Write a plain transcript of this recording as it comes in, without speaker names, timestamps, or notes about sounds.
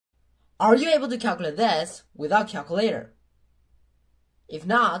Are you able to calculate this without calculator? If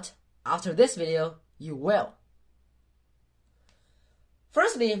not, after this video, you will.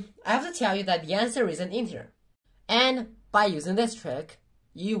 Firstly, I have to tell you that the answer is an integer, and by using this trick,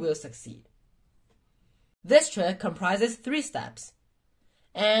 you will succeed. This trick comprises 3 steps,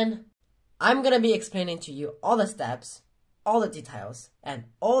 and I'm going to be explaining to you all the steps, all the details, and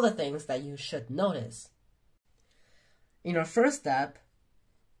all the things that you should notice. In our first step,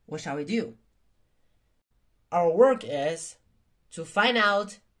 what shall we do? Our work is to find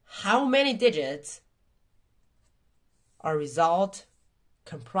out how many digits our result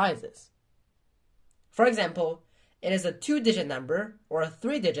comprises. For example, it is a 2-digit number, or a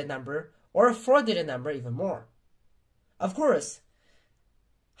 3-digit number, or a 4-digit number, even more. Of course,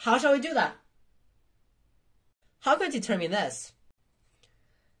 how shall we do that? How can we determine this?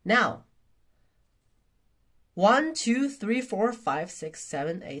 Now, 1, 2, 3, 4, 5, 6,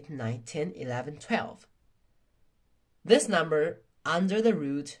 7, 8, 9, 10, 11, 12. This number under the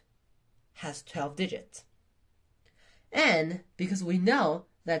root has 12 digits. And because we know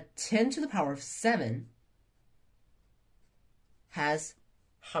that 10 to the power of 7 has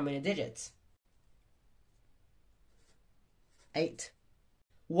how many digits? 8.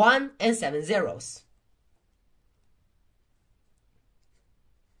 1 and 7 zeros.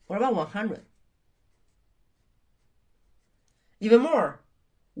 What about 100? Even more,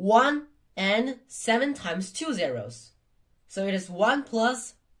 1 and 7 times 2 zeros. So it is 1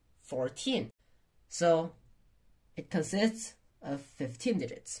 plus 14. So it consists of 15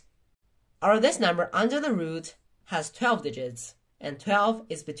 digits. This number under the root has 12 digits, and 12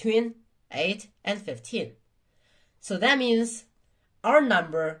 is between 8 and 15. So that means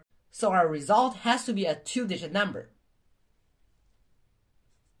our result has to be a 2-digit number.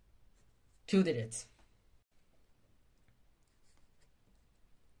 2 digits.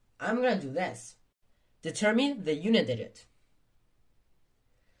 I'm going to do this. Determine the unit digit.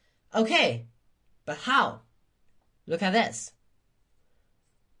 Okay, but how? Look at this.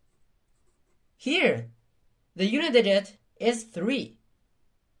 Here, the unit digit is 3.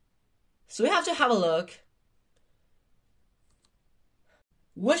 So we have to have a look.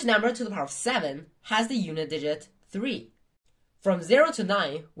 Which number to the power of 7 has the unit digit 3? From 0 to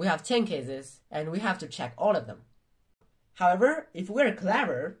 9, we have 10 cases, and we have to check all of them. However, if we're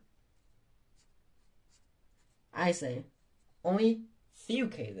clever, I say only few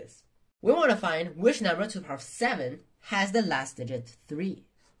cases. We want to find which number to the power of 7 has the last digit 3.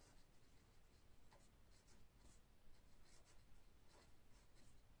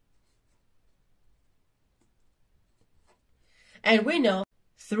 And we know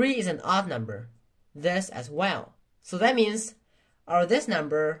 3 is an odd number, this as well. So that means this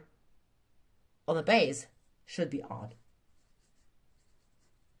number on the base should be odd.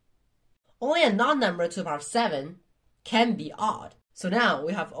 Only a non-number to the power of 7 can be odd. So now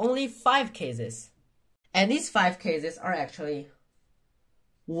we have only 5 cases. And these 5 cases are actually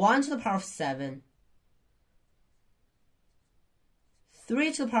 1 to the power of 7,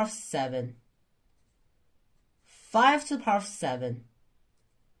 3 to the power of 7, 5 to the power of 7,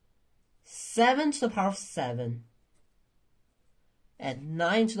 7 to the power of 7, and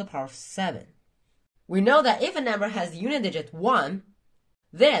 9 to the power of 7. We know that if a number has the unit digit 1,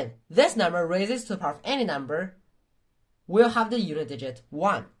 then this number raises to the power of any number will have the unit digit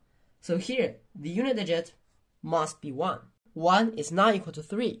 1. So here, the unit digit must be 1. 1 is not equal to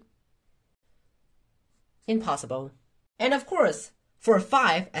 3. Impossible. And of course, for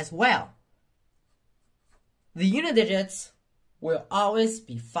 5 as well, the unit digits will always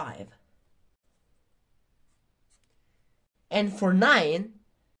be 5. And for 9,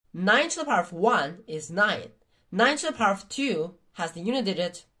 9 to the power of 1 is 9. 9 to the power of 2 has the unit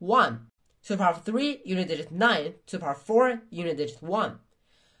digit 1. To the power of 3, unit digit 9. To the power of 4, unit digit 1.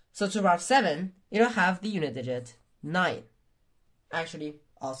 So to the power of 7, it'll have the unit digit 9. Actually,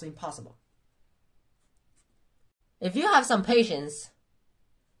 also impossible. If you have some patience,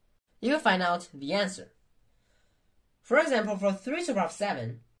 you will find out the answer. For example, for 3 to the power of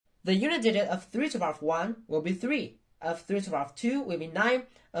 7, the unit digit of 3 to the power of 1 will be 3. Of 3 to the power of 2 will be 9.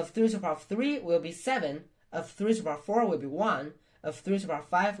 Of 3 to the power of 3 will be 7. Of 3 to the power of 4 will be 1. Of 3 to the power of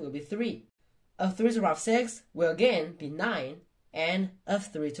 5 will be 3. Of 3 to the power of 6 will again be 9. And of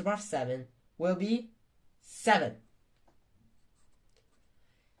 3 to the power of 7 will be 7.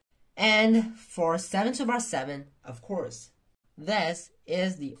 And for 7 to the power of 7, of course, this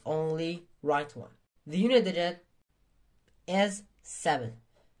is the only right one. The unit digit is 7.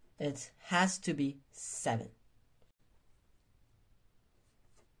 It has to be 7.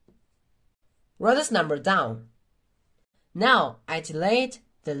 Write this number down. Now, isolate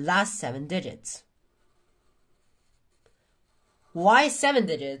the last 7 digits. Why 7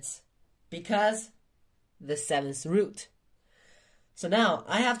 digits? Because the 7th root. So now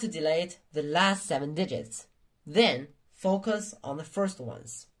I have to delete the last 7 digits. Then focus on the first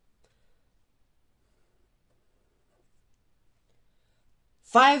ones.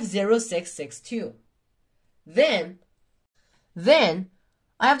 50662. Then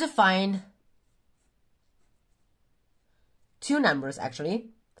I have to find 2 numbers actually.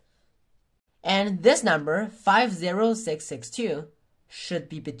 And this number 50662 should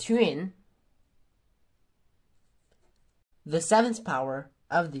be between the 7th power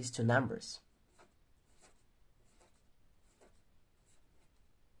of these 2 numbers.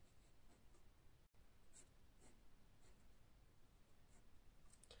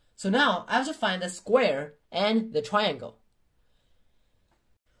 So now I have to find the square and the triangle.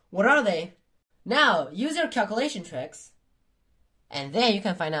 What are they? Now use your calculation tricks, and then you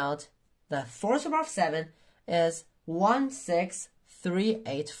can find out the 4 to the power of 7 is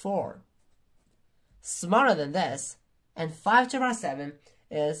 16384. Smaller than this, and 5 to the power of 7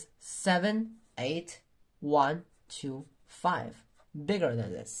 is 78125. Bigger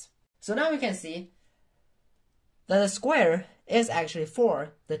than this. So now we can see that the square is actually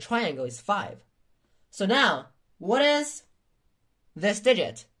 4, the triangle is 5. So now, what is this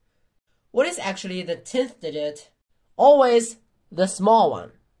digit? What is actually the 10th digit? Always the small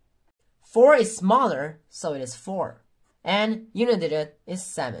one. 4 is smaller, so it is 4. And unit digit is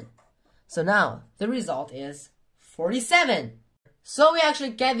 7. So now, the result is 47. So we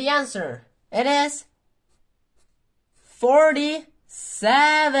actually get the answer. It is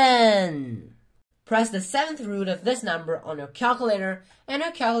 47. Press the 7th root of this number on your calculator, and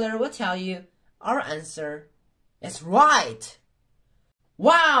your calculator will tell you our answer is right.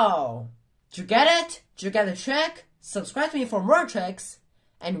 Wow! Did you get it? Did you get the trick? Subscribe to me for more tricks,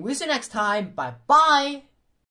 and we'll see you next time. Bye-bye!